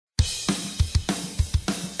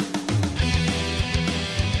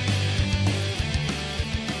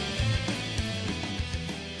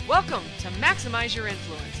Welcome to Maximize Your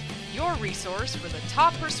Influence, your resource for the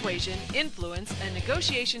top persuasion, influence, and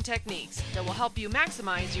negotiation techniques that will help you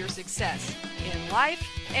maximize your success in life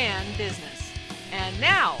and business. And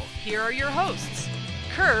now, here are your hosts,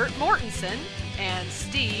 Kurt Mortensen and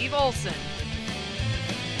Steve Olson.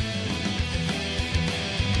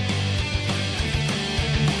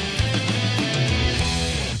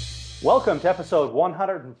 Welcome to episode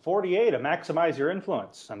 148 of Maximize Your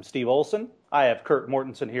Influence. I'm Steve Olson. I have Kurt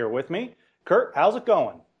Mortensen here with me. Kurt, how's it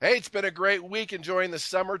going? Hey, it's been a great week enjoying the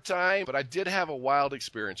summertime, but I did have a wild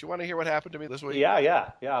experience. You want to hear what happened to me this week? Yeah,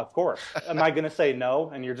 of course. Am I going to say no,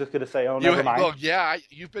 and you're just going to say, oh, never mind? Well, yeah,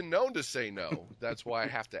 you've been known to say no. That's why I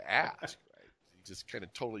have to ask. Right? You just kind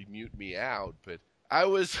of totally mute me out, but I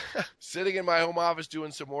was sitting in my home office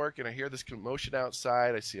doing some work, and I hear this commotion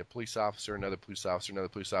outside. I see a police officer, another police officer, another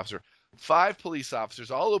police officer. 5 police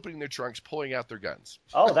officers all opening their trunks, pulling out their guns.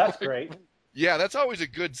 Oh, that's great. Yeah, that's always a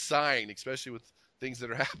good sign, especially with things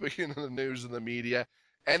that are happening in the news and the media.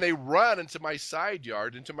 And they run into my side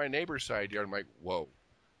yard, into my neighbor's side yard. I'm like, whoa,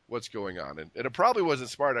 what's going on? And it probably wasn't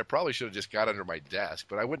smart. I probably should have just got under my desk,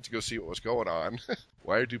 but I went to go see what was going on.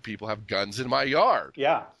 Why do people have guns in my yard?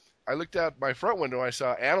 Yeah. I looked out my front window, and I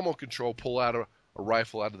saw animal control pull out a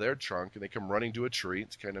rifle out of their trunk, and they come running to a tree.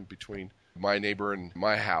 It's kind of between my neighbor and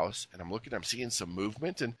my house, and I'm seeing some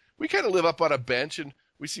movement, and we kind of live up on a bench, and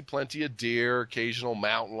we see plenty of deer, occasional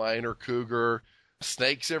mountain lion or cougar,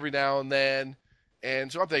 snakes every now and then,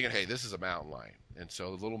 and so I'm thinking, hey, this is a mountain lion. And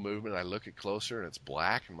so the little movement, I look at closer, and it's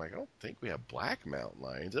black, and I'm like, I don't think we have black mountain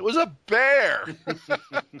lions. It was a bear!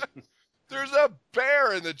 There's a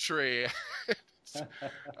bear in the tree!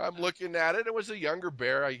 I'm looking at it. It was a younger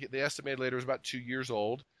bear. They estimated later it was about 2 years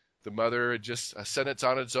old. The mother had just sentenced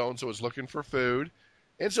on its own, so it was looking for food.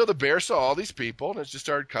 And so the bear saw all these people, and it just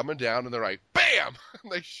started coming down, and they're like, bam!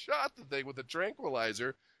 And they shot the thing with a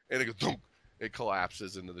tranquilizer, and it goes, thunk! It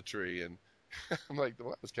collapses into the tree. And I'm like, well,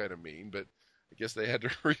 that was kind of mean, but I guess they had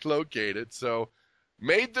to relocate it. So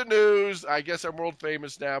made the news. I guess I'm world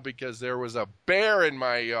famous now because there was a bear in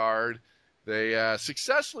my yard. They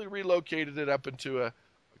successfully relocated it up into a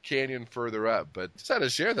canyon further up, but just had to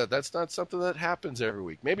share that's not something that happens every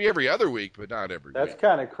week. Maybe every other week, but not every week. That's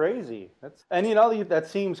kind of crazy. That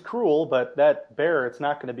seems cruel, but that bear, it's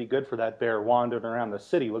not going to be good for that bear wandering around the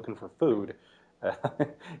city looking for food.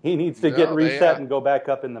 He needs to get reset and go back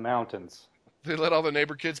up in the mountains. They let all the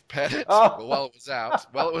neighbor kids pet it while it was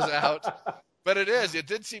out. But it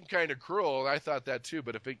did seem kind of cruel, and I thought that too,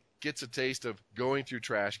 but if it gets a taste of going through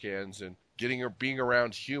trash cans and being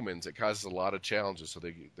around humans, it causes a lot of challenges. So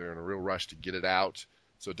they're in a real rush to get it out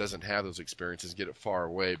so it doesn't have those experiences, get it far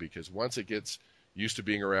away, because once it gets used to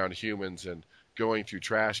being around humans and going through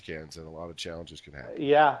trash cans, then a lot of challenges can happen.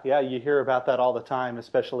 Yeah, you hear about that all the time,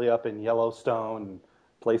 especially up in Yellowstone and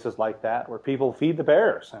places like that where people feed the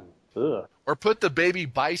bears. Or put the baby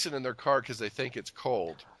bison in their car because they think it's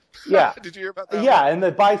cold. Yeah. Did you hear about that? Yeah, and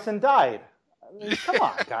the bison died. I mean, come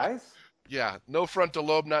on, guys. Yeah, no frontal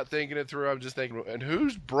lobe, not thinking it through. I'm just thinking, and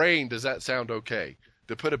whose brain does that sound okay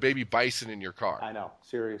to put a baby bison in your car? I know,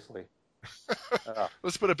 seriously.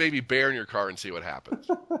 Let's put a baby bear in your car and see what happens.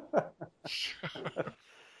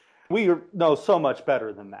 We know so much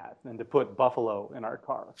better than that, than to put buffalo in our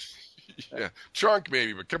car. Yeah, trunk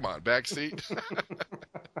maybe, but come on, back seat.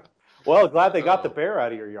 Well, glad they got the bear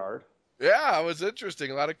out of your yard. Yeah, it was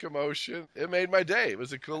interesting. A lot of commotion. It made my day. It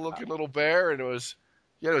was a cool-looking little bear, and it was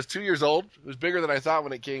 2 years old. It was bigger than I thought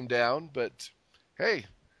when it came down, but hey,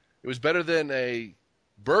 it was better than a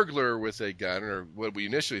burglar with a gun, or what we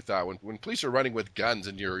initially thought. When police are running with guns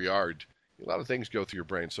in your yard, a lot of things go through your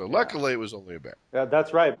brain. So luckily, it was only a bear. Yeah,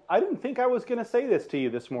 that's right. I didn't think I was going to say this to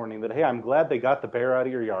you this morning, that, hey, I'm glad they got the bear out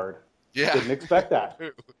of your yard. Yeah. Didn't expect that.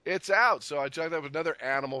 It's out, so I checked out another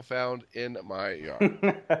animal found in my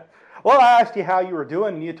yard. Well, I asked you how you were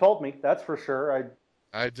doing, and you told me. That's for sure.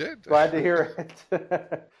 I did. Glad to hear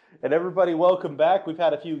it. And everybody, welcome back. We've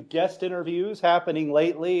had a few guest interviews happening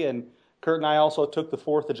lately, and Kurt and I also took the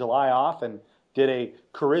 4th of July off and did a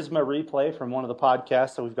charisma replay from one of the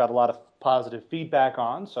podcasts that we've got a lot of positive feedback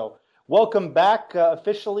on. So welcome back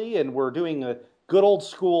officially, and we're doing a good old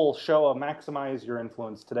school show of Maximize Your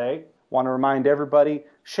Influence today. Want to remind everybody,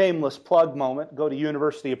 shameless plug moment, go to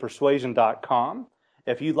universityofpersuasion.com.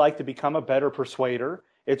 If you'd like to become a better persuader,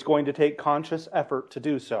 it's going to take conscious effort to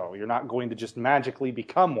do so. You're not going to just magically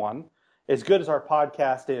become one. As good as our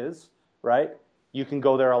podcast is, right? You can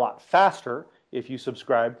go there a lot faster if you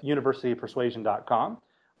subscribe to universityofpersuasion.com.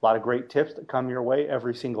 A lot of great tips that come your way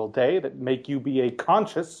every single day that make you be a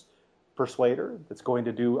conscious persuader that's going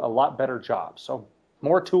to do a lot better job. So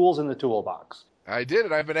more tools in the toolbox. I did,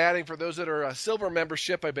 and I've been adding, for those that are a silver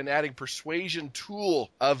membership, I've been adding Persuasion Tool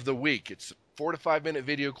of the Week. It's a 4 to 5 minute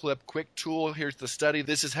video clip, quick tool. Here's the study.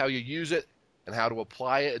 This is how you use it and how to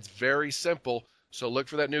apply it. It's very simple. So look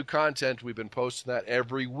for that new content. We've been posting that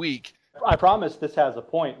every week. I promise this has a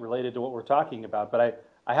point related to what we're talking about, but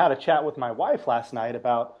I had a chat with my wife last night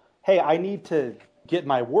about, hey, I need to get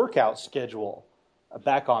my workout schedule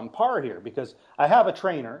back on par here because I have a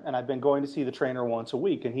trainer and I've been going to see the trainer once a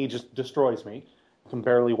week and he just destroys me. I can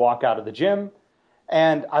barely walk out of the gym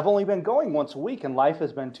and I've only been going once a week and life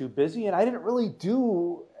has been too busy and I didn't really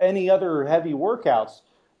do any other heavy workouts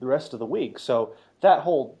the rest of the week. So that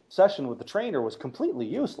whole session with the trainer was completely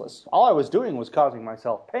useless. All I was doing was causing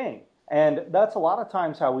myself pain. And that's a lot of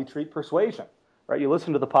times how we treat persuasion, right? You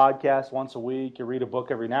listen to the podcast once a week, you read a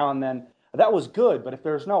book every now and then. That was good, but if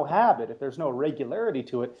there's no habit, if there's no regularity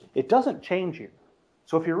to it, it doesn't change you.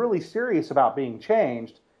 So if you're really serious about being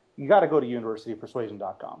changed, you got to go to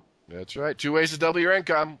universityofpersuasion.com. That's right. 2 ways to double your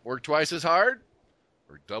income. Work twice as hard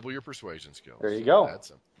or double your persuasion skills. There you go.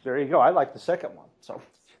 There you go. I like the second one. So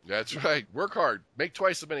that's right. Work hard. Make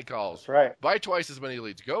twice as many calls. That's right. Buy twice as many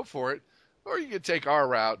leads. Go for it. Or you can take our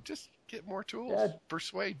route. Just get more tools. Yeah.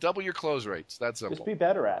 Persuade. Double your close rates. That's simple. Just be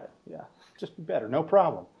better at it. Yeah. Just be better. No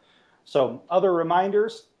problem. So other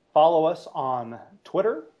reminders, follow us on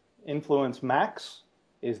Twitter. Influence Max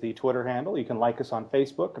is the Twitter handle. You can like us on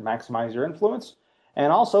Facebook and maximize your influence.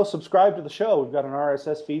 And also subscribe to the show. We've got an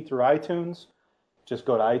RSS feed through iTunes. Just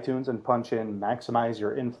go to iTunes and punch in Maximize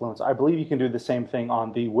Your Influence. I believe you can do the same thing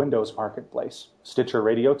on the Windows Marketplace, Stitcher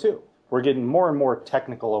Radio too. We're getting more and more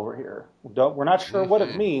technical over here. We're not sure what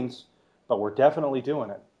it means, but we're definitely doing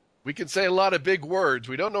it. We can say a lot of big words.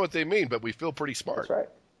 We don't know what they mean, but we feel pretty smart. That's right.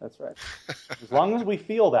 That's right. As long as we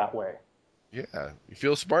feel that way. Yeah. You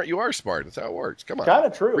feel smart, you are smart. That's how it works. Come on. Kind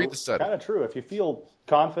of true. Read the study. Kind of true. If you feel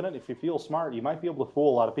confident, if you feel smart, you might be able to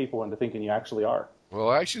fool a lot of people into thinking you actually are.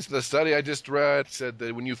 Well, actually, the study I just read said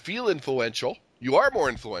that when you feel influential, you are more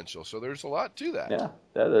influential. So there's a lot to that. Yeah,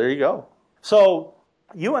 there you go. So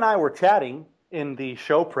you and I were chatting in the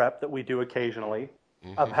show prep that we do occasionally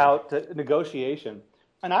about negotiation.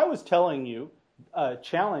 And I was telling you a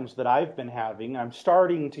challenge that I've been having. I'm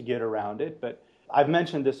starting to get around it, but I've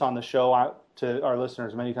mentioned this on the show to our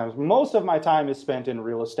listeners many times. Most of my time is spent in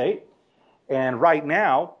real estate. And right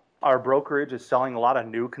now, our brokerage is selling a lot of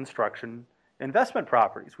new construction investment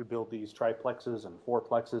properties. We build these triplexes and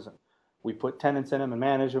fourplexes, and we put tenants in them and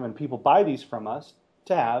manage them, and people buy these from us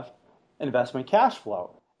to have investment cash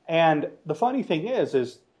flow. And the funny thing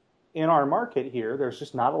is in our market here, there's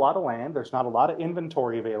just not a lot of land, there's not a lot of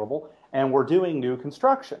inventory available, and we're doing new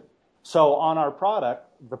construction. So on our product,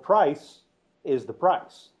 the price is the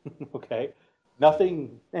price, okay?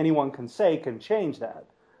 Nothing anyone can say can change that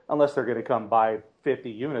unless they're going to come buy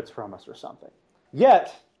 50 units from us or something.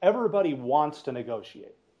 Yet, everybody wants to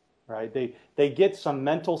negotiate, right? They get some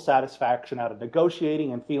mental satisfaction out of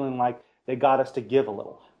negotiating and feeling like they got us to give a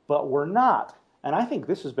little. But we're not. And I think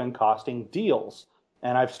this has been costing deals.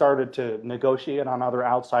 And I've started to negotiate on other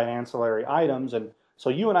outside ancillary items. And so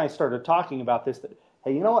you and I started talking about this, that,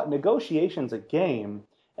 hey, you know what? Negotiation's a game.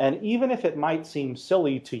 And even if it might seem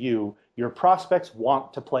silly to you, your prospects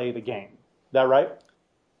want to play the game. Is that right?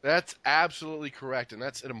 That's absolutely correct, and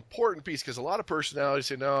that's an important piece because a lot of personalities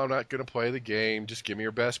say, no, I'm not going to play the game, just give me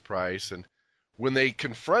your best price. And when they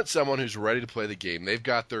confront someone who's ready to play the game, they've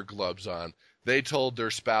got their gloves on, they told their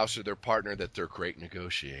spouse or their partner that they're great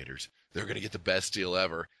negotiators, they're going to get the best deal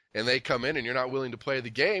ever, and they come in and you're not willing to play the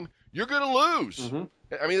game, you're going to lose.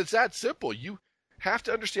 I mean, it's that simple. You have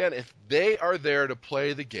to understand if they are there to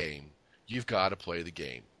play the game, you've got to play the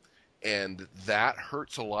game. And that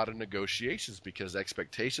hurts a lot of negotiations because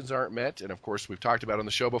expectations aren't met. And, of course, we've talked about on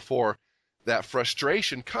the show before, that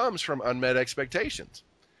frustration comes from unmet expectations.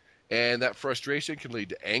 And that frustration can lead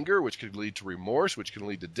to anger, which can lead to remorse, which can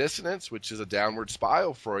lead to dissonance, which is a downward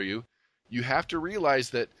spiral for you. You have to realize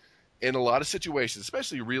that in a lot of situations,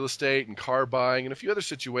 especially real estate and car buying and a few other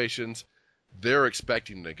situations, they're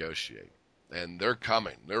expecting to negotiate. And they're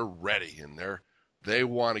coming. They're ready. And they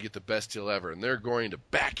want to get the best deal ever, and they're going to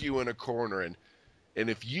back you in a corner. And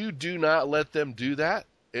if you do not let them do that,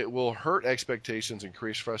 it will hurt expectations,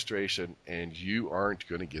 increase frustration, and you aren't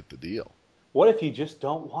going to get the deal. What if you just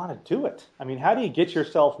don't want to do it? I mean, how do you get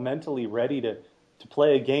yourself mentally ready to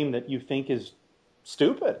play a game that you think is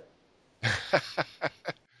stupid?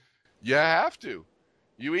 You have to.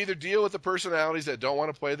 You either deal with the personalities that don't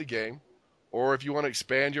want to play the game, or if you want to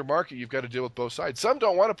expand your market, you've got to deal with both sides. Some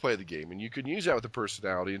don't want to play the game, and you can use that with the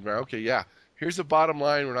personality. And okay, yeah, here's the bottom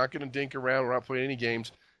line. We're not going to dink around. We're not playing any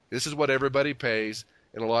games. This is what everybody pays,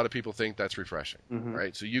 And a lot of people think that's refreshing, Mm-hmm.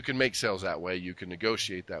 right? So you can make sales that way. You can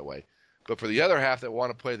negotiate that way. But for the other half that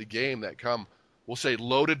want to play the game, that come, we'll say,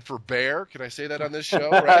 loaded for bear. Can I say that on this show,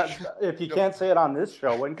 right? If you can't say it on this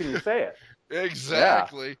show, when can you say it?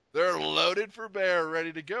 Exactly. Yeah. They're loaded for bear,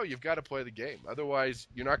 ready to go. You've got to play the game. Otherwise,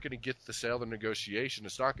 you're not going to get the sale, the negotiation.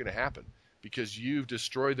 It's not going to happen because you've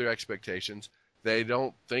destroyed their expectations. They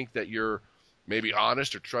don't think that you're maybe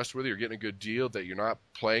honest or trustworthy or getting a good deal, that you're not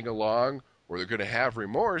playing along, or they're going to have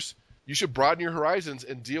remorse. You should broaden your horizons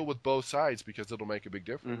and deal with both sides because it'll make a big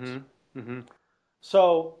difference. Mm-hmm. Mm-hmm.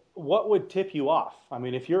 So what would tip you off? I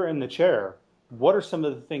mean, if you're in the chair, what are some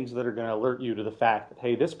of the things that are going to alert you to the fact that,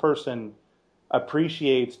 hey, this person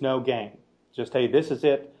appreciates no gain? Just, hey, this is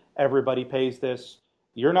it. Everybody pays this.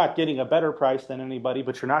 You're not getting a better price than anybody,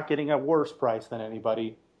 but you're not getting a worse price than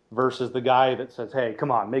anybody versus the guy that says, hey,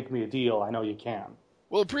 come on, make me a deal. I know you can.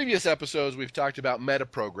 Well, in previous episodes, we've talked about meta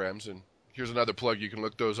programs, and here's another plug. You can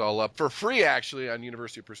look those all up for free, actually, on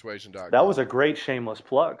universityofpersuasion.com. That was a great shameless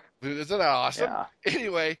plug. Isn't that awesome? Yeah.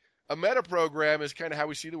 Anyway, a meta program is kind of how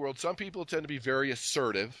we see the world. Some people tend to be very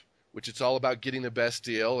assertive, which it's all about getting the best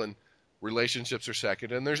deal, and relationships are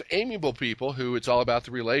second. And there's amiable people who it's all about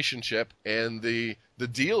the relationship and the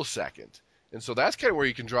deal second. And so that's kind of where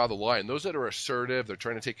you can draw the line. Those that are assertive, they're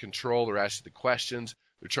trying to take control, they're asking the questions,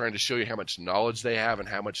 they're trying to show you how much knowledge they have and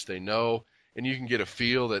how much they know, and you can get a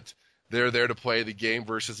feel that they're there to play the game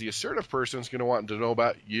versus the assertive person is going to want to know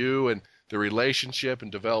about you and the relationship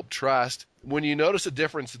and develop trust. When you notice a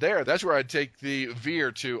difference there, that's where I'd take the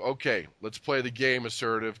veer to, okay, let's play the game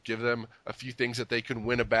assertive, give them a few things that they can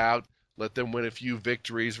win about, let them win a few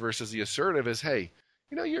victories versus the assertive is, hey,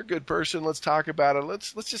 you know, you're a good person. Let's talk about it.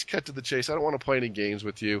 Let's just cut to the chase. I don't want to play any games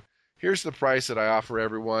with you. Here's the price that I offer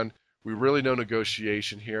everyone. We really no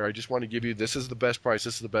negotiation here. I just want to give you, this is the best price.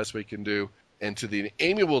 This is the best we can do. And to the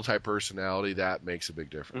amiable type personality, that makes a big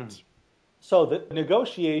difference. Mm. So the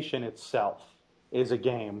negotiation itself is a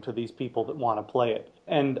game to these people that want to play it.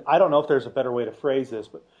 And I don't know if there's a better way to phrase this,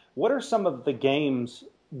 but what are some of the games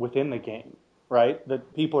within the game, right,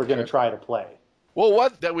 that people are going to try to play? Well,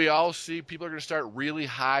 what that we all see, people are going to start really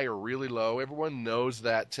high or really low. Everyone knows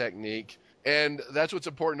that technique. And that's what's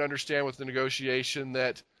important to understand with the negotiation,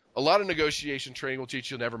 that a lot of negotiation training will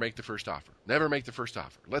teach you never make the first offer. Never make the first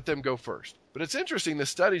offer. Let them go first. But it's interesting, the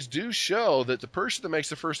studies do show that the person that makes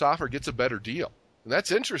the first offer gets a better deal. And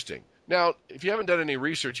that's interesting. Now, if you haven't done any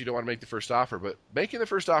research, you don't want to make the first offer, but making the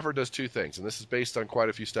first offer does two things, and this is based on quite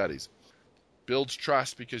a few studies. Builds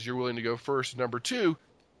trust because you're willing to go first. Number two,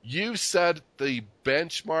 you set the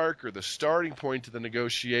benchmark or the starting point to the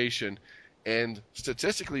negotiation, and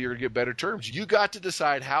statistically, you're going to get better terms. You got to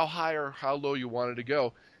decide how high or how low you wanted to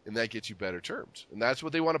go, and that gets you better terms. And that's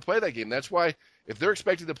what they want to play that game. That's why if they're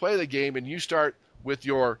expected to play the game and you start with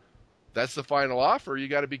your, that's the final offer, you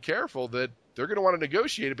got to be careful that they're going to want to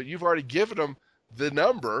negotiate it, but you've already given them the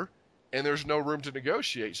number, and there's no room to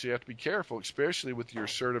negotiate. So you have to be careful, especially with your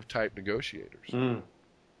assertive type negotiators. Mm.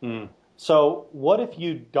 Mm. So what if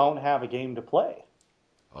you don't have a game to play?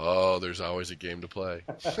 Oh, there's always a game to play.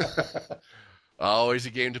 Always a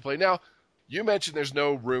game to play. Now, you mentioned there's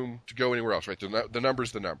no room to go anywhere else, right? The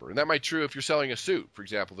number's the number. And that might be true if you're selling a suit, for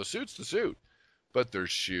example. The suit's the suit. But there's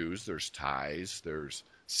shoes, there's ties, there's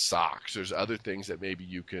socks, there's other things that maybe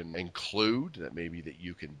you can include, that maybe that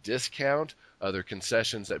you can discount, other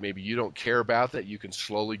concessions that maybe you don't care about that you can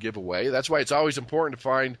slowly give away. That's why it's always important to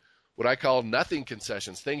find what I call nothing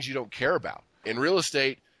concessions, things you don't care about. In real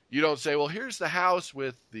estate, you don't say, well, here's the house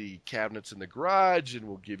with the cabinets in the garage, and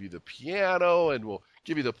we'll give you the piano, and we'll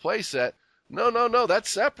give you the play set. No, that's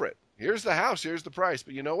separate. Here's the house, here's the price.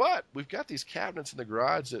 But you know what? We've got these cabinets in the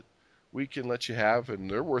garage that we can let you have, and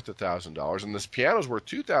they're worth $1,000. And this piano's worth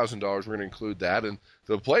 $2,000. We're going to include that, and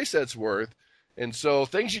the play set's worth. And so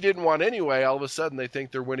things you didn't want anyway, all of a sudden they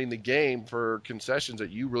think they're winning the game for concessions that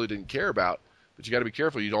you really didn't care about. But you got to be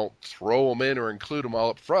careful. You don't throw them in or include them all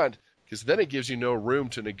up front, because then it gives you no room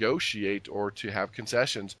to negotiate or to have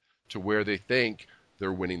concessions to where they think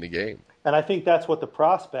they're winning the game. And I think that's what the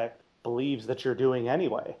prospect believes that you're doing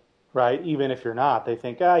anyway, right? Even if you're not, they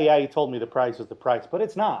think, oh, yeah, you told me the price was the price, but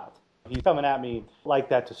it's not. He's coming at me like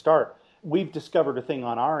that to start. We've discovered a thing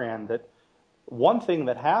on our end that one thing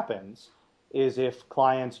that happens is if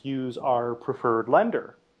clients use our preferred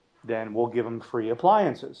lender, then we'll give them free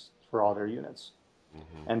appliances for all their units.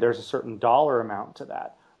 Mm-hmm. And there's a certain dollar amount to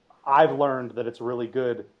that. I've learned that it's really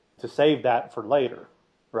good to save that for later,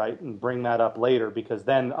 right? And bring that up later, because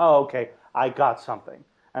then, oh, okay, I got something.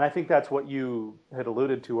 And I think that's what you had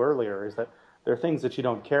alluded to earlier, is that there are things that you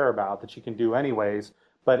don't care about that you can do anyways,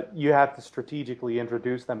 but you have to strategically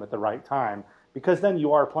introduce them at the right time because then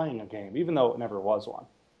you are playing a game, even though it never was one.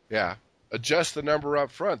 Yeah. Adjust the number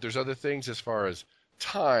up front. There's other things as far as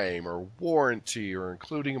time or warranty or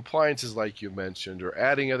including appliances like you mentioned or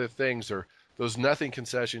adding other things or those nothing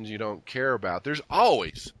concessions you don't care about. There's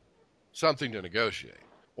always something to negotiate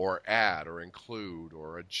or add or include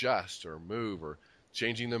or adjust or move or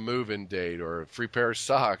changing the move-in date or a free pair of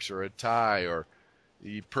socks or a tie or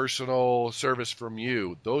the personal service from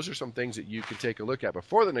you. Those are some things that you can take a look at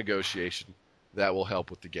before the negotiation that will help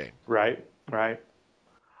with the game. Right, right.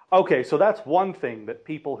 Okay, so that's one thing that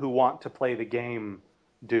people who want to play the game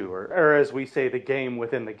do, or as we say, the game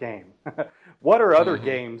within the game. What are other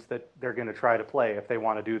games that they're going to try to play if they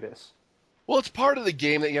want to do this? Well, it's part of the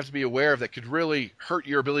game that you have to be aware of that could really hurt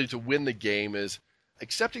your ability to win the game is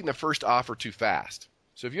accepting the first offer too fast.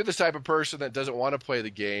 So if you're the type of person that doesn't want to play the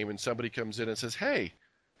game and somebody comes in and says, hey,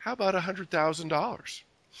 how about $100,000?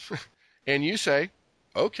 And you say,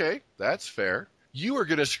 okay, that's fair. You are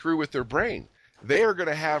going to screw with their brain. They are going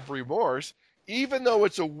to have remorse, even though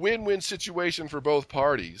it's a win-win situation for both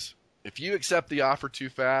parties. If you accept the offer too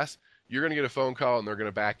fast, you're going to get a phone call and they're going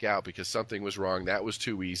to back out because something was wrong. That was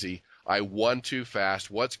too easy. I won too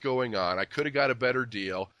fast. What's going on? I could have got a better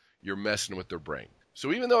deal. You're messing with their brain.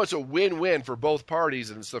 So even though it's a win-win for both parties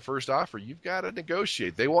and it's the first offer, you've got to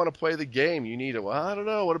negotiate. They want to play the game. You need to, well, I don't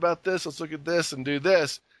know. What about this? Let's look at this and do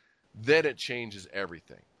this. Then it changes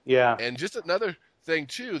everything. Yeah. And just another thing,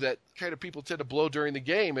 too, that kind of people tend to blow during the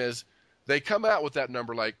game is they come out with that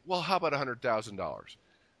number like, well, how about $100,000?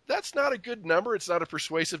 That's not a good number. It's not a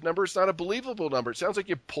persuasive number. It's not a believable number. It sounds like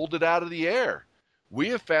you pulled it out of the air. We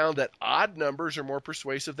have found that odd numbers are more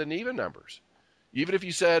persuasive than even numbers. Even if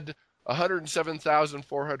you said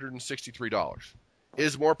 $107,463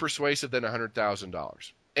 is more persuasive than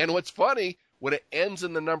 $100,000. And what's funny, when it ends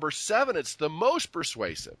in the number 7, it's the most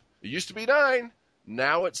persuasive. It used to be 9.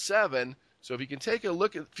 Now it's 7. So if you can take a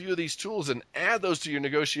look at a few of these tools and add those to your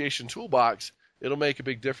negotiation toolbox, it'll make a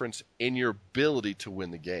big difference in your ability to win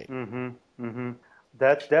the game. Mm-hmm. Mm-hmm.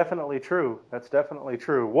 That's definitely true. That's definitely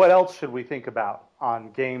true. What else should we think about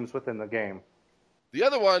on games within the game? The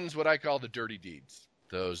other one's what I call the dirty deeds.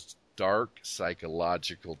 Those dark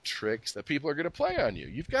psychological tricks that people are going to play on you.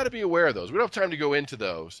 You've got to be aware of those. We don't have time to go into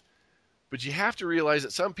those. But you have to realize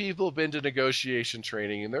that some people have been to negotiation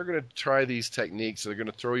training and they're going to try these techniques. They're going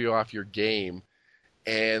to throw you off your game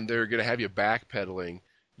and they're going to have you backpedaling.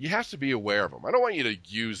 You have to be aware of them. I don't want you to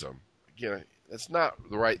use them. Again, that's not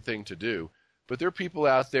the right thing to do. But there are people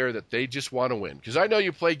out there that they just want to win. Because I know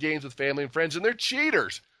you play games with family and friends and they're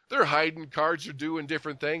cheaters. They're hiding cards or doing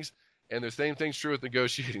different things. And the same thing's true with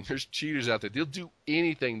negotiating. There's cheaters out there. They'll do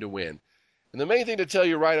anything to win. And the main thing to tell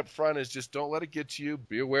you right up front is just don't let it get to you.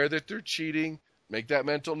 Be aware that they're cheating. Make that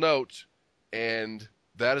mental note. And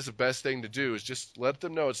that is the best thing to do is just let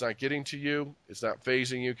them know it's not getting to you. It's not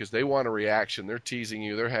phasing you because they want a reaction. They're teasing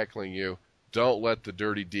you. They're heckling you. Don't let the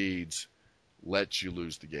dirty deeds let you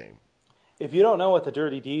lose the game. If you don't know what the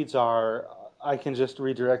dirty deeds are, I can just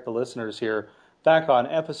redirect the listeners here back on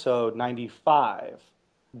episode 95,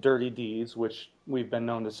 Dirty Deeds, which we've been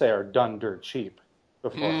known to say are done dirt cheap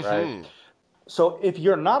before, right? So if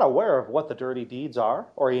you're not aware of what the dirty deeds are,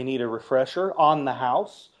 or you need a refresher on the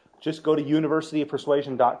house, just go to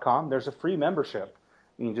universityofpersuasion.com. There's a free membership.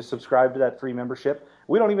 You can just subscribe to that free membership.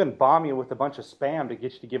 We don't even bomb you with a bunch of spam to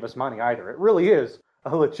get you to give us money either. It really is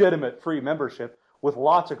a legitimate free membership with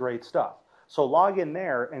lots of great stuff. So log in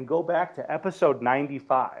there and go back to episode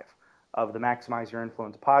 95 of the Maximize Your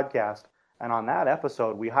Influence podcast. And on that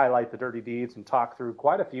episode, we highlight the dirty deeds and talk through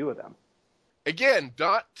quite a few of them. Again,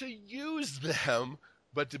 not to use them,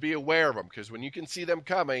 but to be aware of them. Because when you can see them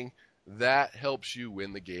coming, that helps you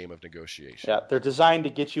win the game of negotiation. Yeah, they're designed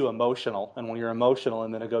to get you emotional. And when you're emotional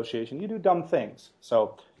in the negotiation, you do dumb things.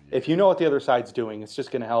 So if you know what the other side's doing, it's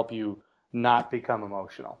just going to help you not become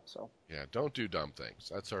emotional. So yeah, don't do dumb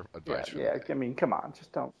things. That's our advice. Yeah, I mean, come on,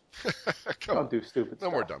 just don't do stupid stuff.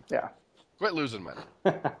 No more dumb things. Yeah, quit losing money.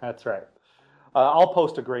 That's right. I'll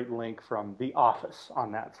post a great link from The Office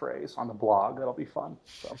on that phrase on the blog. That'll be fun.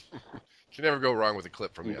 So you can never go wrong with a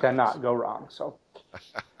clip from The Office. You cannot go wrong. So,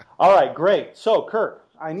 all right, great. So, Kurt,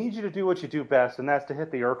 I need you to do what you do best, and that's to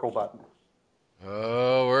hit the Urkel button.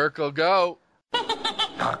 Oh, Urkel, go.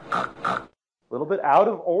 A little bit out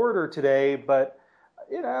of order today, but,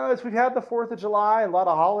 you know, as we've had the 4th of July, a lot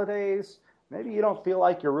of holidays, maybe you don't feel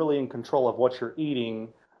like you're really in control of what you're eating.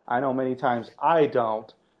 I know many times I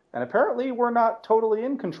don't. And apparently we're not totally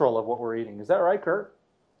in control of what we're eating. Is that right, Kurt?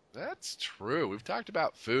 That's true. We've talked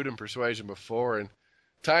about food and persuasion before, and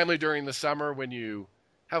timely during the summer when you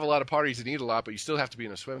have a lot of parties and eat a lot, but you still have to be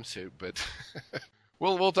in a swimsuit. But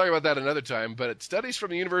We'll talk about that another time. But studies from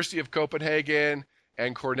the University of Copenhagen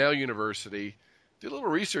and Cornell University did a little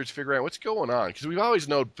research to figure out what's going on. Because we've always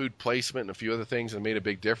known food placement and a few other things and made a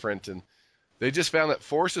big difference. And they just found that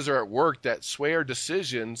forces are at work that sway our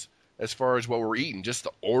decisions as far as what we're eating. Just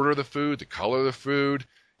the order of the food, the color of the food.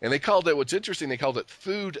 And they called it, what's interesting, they called it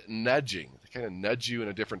food nudging. They kind of nudge you in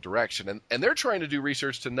a different direction. And they're trying to do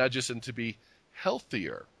research to nudge us into be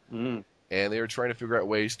healthier. And they were trying to figure out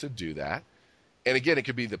ways to do that. And again, it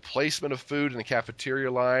could be the placement of food in the cafeteria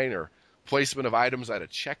line or placement of items at a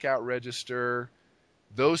checkout register.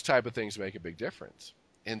 Those type of things make a big difference.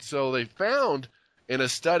 And so they found in a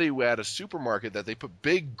study at a supermarket that they put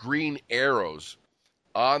big green arrows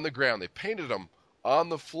on the ground. They painted them on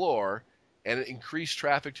the floor, and it increased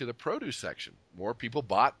traffic to the produce section. More people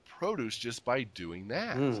bought produce just by doing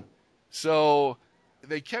that. So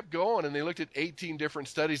they kept going, and they looked at 18 different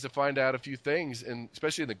studies to find out a few things, and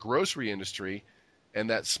especially in the grocery industry, and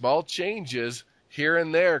that small changes here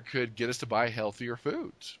and there could get us to buy healthier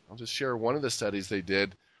foods. I'll just share one of the studies they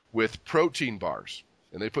did with protein bars.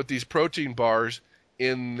 And they put these protein bars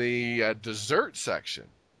in the dessert section,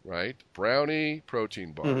 right? Brownie,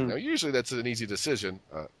 protein bar. Now, usually that's an easy decision,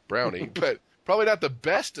 brownie, but probably not the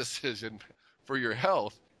best decision for your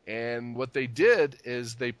health. And what they did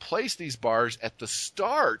is they placed these bars at the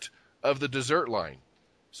start of the dessert line,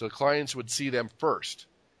 so clients would see them first.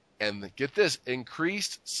 And get this,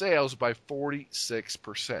 increased sales by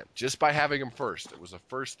 46% just by having them first. It was the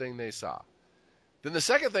first thing they saw. Then the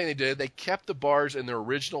second thing they did, they kept the bars in their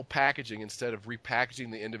original packaging instead of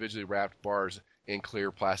repackaging the individually wrapped bars in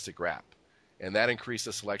clear plastic wrap. And that increased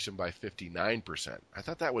the selection by 59%. I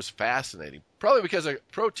thought that was fascinating. Probably because a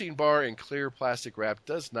protein bar in clear plastic wrap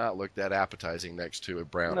does not look that appetizing next to a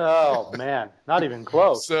brownie. Oh, man, not even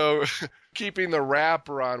close. So keeping the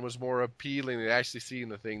wrapper on was more appealing than actually seeing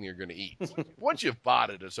the thing you're going to eat. Once you've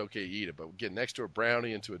bought it, it's okay to eat it. But getting next to a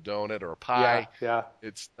brownie, into a donut or a pie,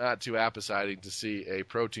 it's not too appetizing to see a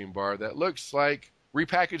protein bar that looks like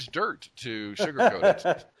repackaged dirt to sugarcoat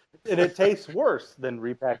it. And it tastes worse than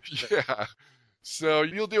repackaged dirt. Yeah. So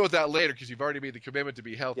you'll deal with that later because you've already made the commitment to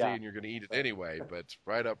be healthy and you're going to eat it anyway. But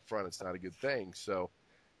right up front, it's not a good thing. So,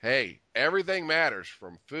 hey, everything matters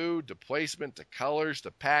from food to placement to colors to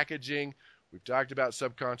packaging. We've talked about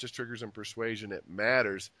subconscious triggers and persuasion. It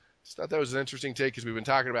matters. I just thought that was an interesting take because we've been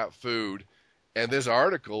talking about food. And this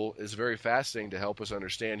article is very fascinating to help us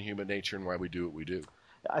understand human nature and why we do what we do.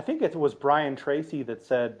 I think it was Brian Tracy that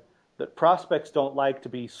said that prospects don't like to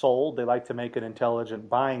be sold. They like to make an intelligent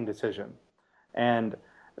buying decision. And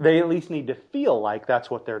they at least need to feel like that's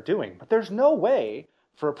what they're doing. But there's no way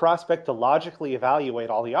for a prospect to logically evaluate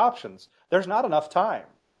all the options. There's not enough time.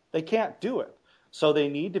 They can't do it. So they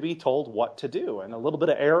need to be told what to do. And a little bit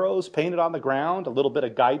of arrows painted on the ground, a little bit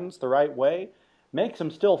of guidance the right way, makes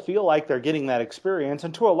them still feel like they're getting that experience.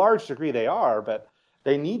 And to a large degree they are, but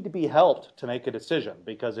they need to be helped to make a decision.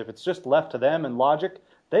 Because if it's just left to them and logic,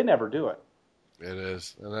 they never do it. It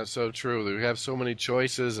is, and that's so true. We have so many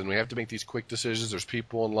choices, and we have to make these quick decisions. There's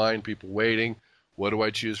people in line, people waiting. What do I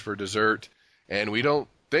choose for dessert? And we don't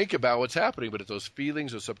think about what's happening, but it's those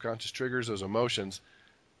feelings, those subconscious triggers, those emotions.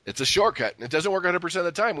 It's a shortcut, and it doesn't work 100% of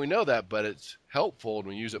the time. We know that, but it's helpful, and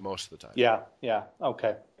we use it most of the time. Yeah.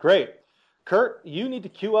 Okay, great. Kurt, you need to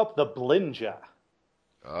cue up the Blinja.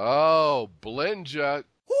 Oh, Blinja.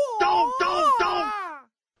 Don't.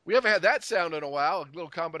 We haven't had that sound in a while. A little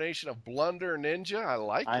combination of Blunder and Ninja. I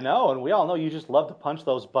like it. I know, and we all know you just love to punch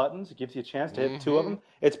those buttons. It gives you a chance to hit two of them.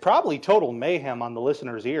 It's probably total mayhem on the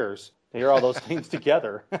listeners' ears to hear all those things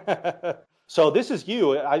together. So this is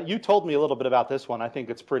you. You told me a little bit about this one. I think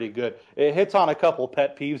it's pretty good. It hits on a couple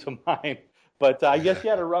pet peeves of mine, but I guess you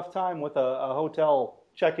had a rough time with a hotel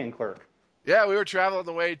check-in clerk. Yeah, we were traveling on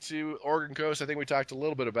the way to Oregon Coast. I think we talked a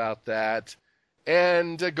little bit about that.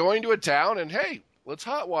 And going to a town, and hey, let's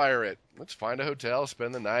hotwire it. Let's find a hotel,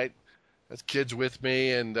 spend the night. That's kids with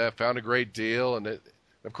me, and found a great deal. And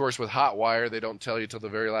of course, with Hotwire, they don't tell you till the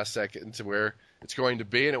very last second to where it's going to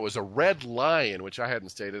be. And it was a Red Lion, which I hadn't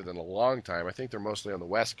stayed in a long time. I think they're mostly on the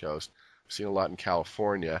West Coast. I've seen a lot in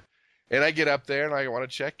California. And I get up there, and I want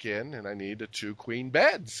to check in, and I need 2 queen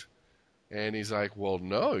beds. And he's like, well,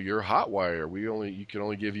 no, you're Hotwire. You can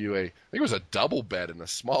only give you I think it was a double bed in a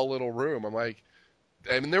small little room. I'm like,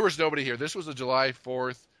 I mean, there was nobody here. This was a July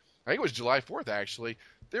 4th. I think it was July 4th, actually.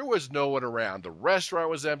 There was no one around. The restaurant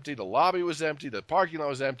was empty. The lobby was empty. The parking lot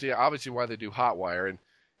was empty. Obviously, why they do Hotwire. And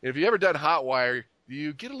if you've ever done Hotwire,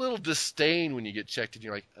 you get a little disdain when you get checked in.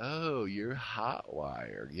 You're like, oh, you're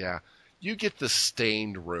Hotwire. Yeah. You get the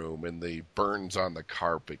stained room and the burns on the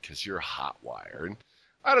carpet because you're Hotwire. And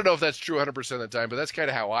I don't know if that's true 100% of the time, but that's kind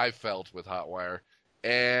of how I felt with Hotwire.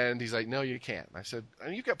 And he's like, no, you can't. And I said,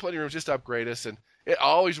 you've got plenty of rooms, just upgrade us. And it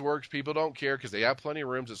always works. People don't care because they have plenty of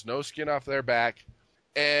rooms. It's no skin off their back.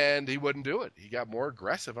 And he wouldn't do it. He got more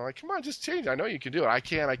aggressive. I'm like, come on, just change. I know you can do it. I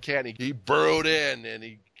can't. He burrowed in and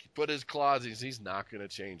he put his claws in. He's not going to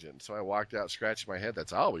change it. And so I walked out scratching my head.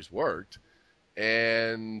 That's always worked.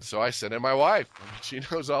 And so I sent in my wife. She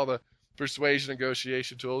knows all the persuasion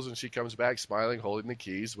negotiation tools, and she comes back smiling, holding the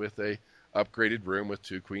keys with a upgraded room with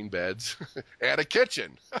 2 queen beds and a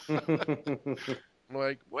kitchen. I'm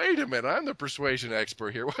like, wait a minute, I'm the persuasion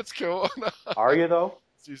expert here. What's going on? Are you, though?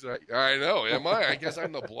 She's like, I know, am I? I guess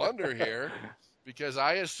I'm the blunder here because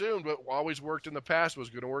I assumed what always worked in the past was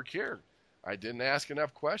going to work here. I didn't ask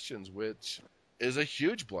enough questions, which is a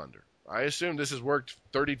huge blunder. I assumed this has worked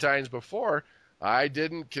 30 times before. I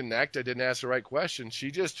didn't connect. I didn't ask the right question. She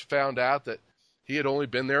just found out that he had only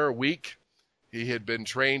been there a week. He had been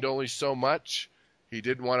trained only so much. He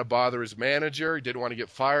didn't want to bother his manager. He didn't want to get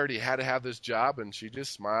fired. He had to have this job, and she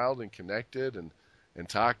just smiled and connected and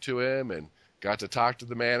talked to him and got to talk to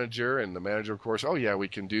the manager. And the manager, of course, oh, yeah, we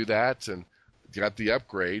can do that, and got the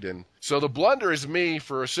upgrade. And so the blunder is me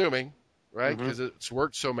for assuming, right, because it's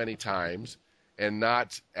worked so many times and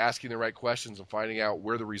not asking the right questions and finding out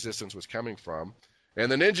where the resistance was coming from. And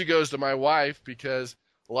the ninja goes to my wife because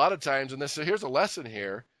a lot of times, and here's a lesson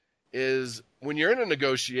here, is when you're in a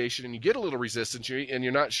negotiation and you get a little resistance and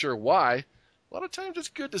you're not sure why, a lot of times it's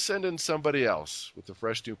good to send in somebody else with a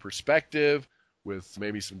fresh new perspective, with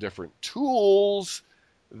maybe some different tools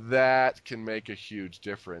that can make a huge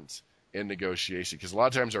difference in negotiation. Because a lot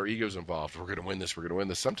of times our ego's involved. We're going to win this. We're going to win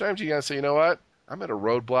this. Sometimes you got to say, you know what? I'm at a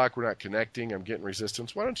roadblock. We're not connecting. I'm getting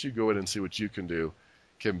resistance. Why don't you go in and see what you can do?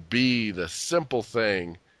 Can be the simple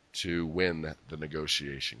thing to win the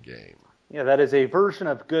negotiation game. Yeah, that is a version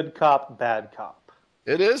of good cop, bad cop.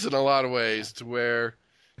 It is in a lot of ways, to where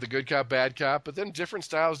the good cop, bad cop, but then different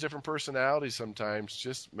styles, different personalities sometimes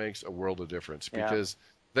just makes a world of difference because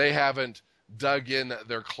they haven't dug in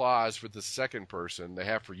their claws with the second person. They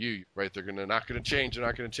have for you, right? They're not going to change. They're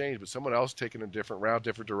not going to change. But someone else taking a different route,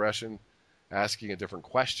 different direction, asking a different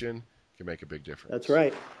question can make a big difference. That's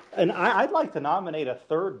right. And I'd like to nominate a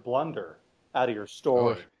third blunder out of your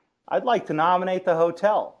story. Oh. I'd like to nominate the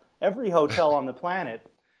hotel. Every hotel on the planet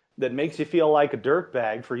that makes you feel like a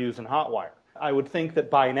dirtbag for using Hotwire. I would think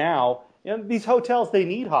that by now, these hotels, they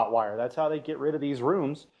need Hotwire. That's how they get rid of these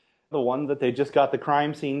rooms. The one that they just got the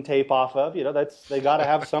crime scene tape off of, they got to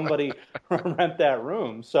have somebody rent that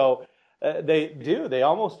room. So they do. They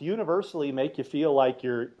almost universally make you feel like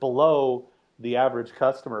you're below the average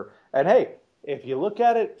customer. And hey, if you look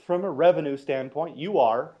at it from a revenue standpoint, you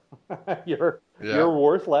are. You're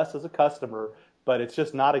worth less as a customer. But it's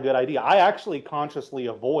just not a good idea. I actually consciously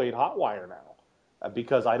avoid Hotwire now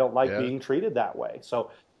because I don't like being treated that way. So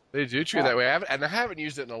they do treat that way. I haven't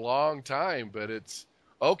used it in a long time, but it's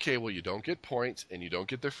okay. Well, you don't get points and you don't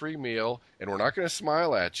get the free meal, and we're not going to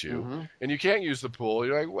smile at you, and you can't use the pool.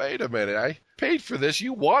 You're like, wait a minute, I paid for this.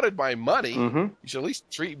 You wanted my money. You should at least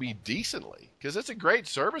treat me decently because it's a great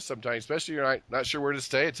service sometimes, especially if you're not sure where to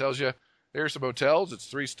stay. It tells you here's some hotels.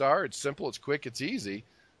 It's 3-star. It's simple. It's quick. It's easy.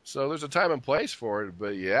 So there's a time and place for it,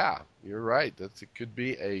 but yeah, you're right. It could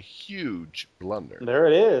be a huge blunder. There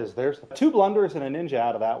it is. There's 2 blunders and a ninja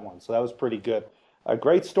out of that one, so that was pretty good. A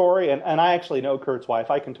great story, and I actually know Kurt's wife.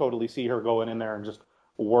 I can totally see her going in there and just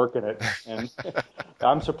working it. And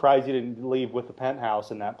I'm surprised you didn't leave with the penthouse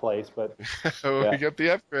in that place. But we got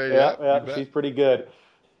the upgrade. Yeah, she's pretty good.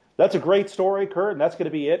 That's a great story, Kurt, and that's going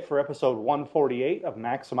to be it for episode 148 of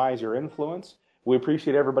Maximize Your Influence. We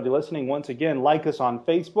appreciate everybody listening. Once again, like us on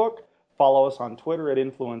Facebook, follow us on Twitter at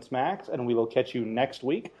InfluenceMax, and we will catch you next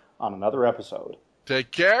week on another episode. Take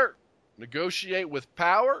care, negotiate with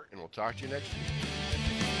power, and we'll talk to you next week.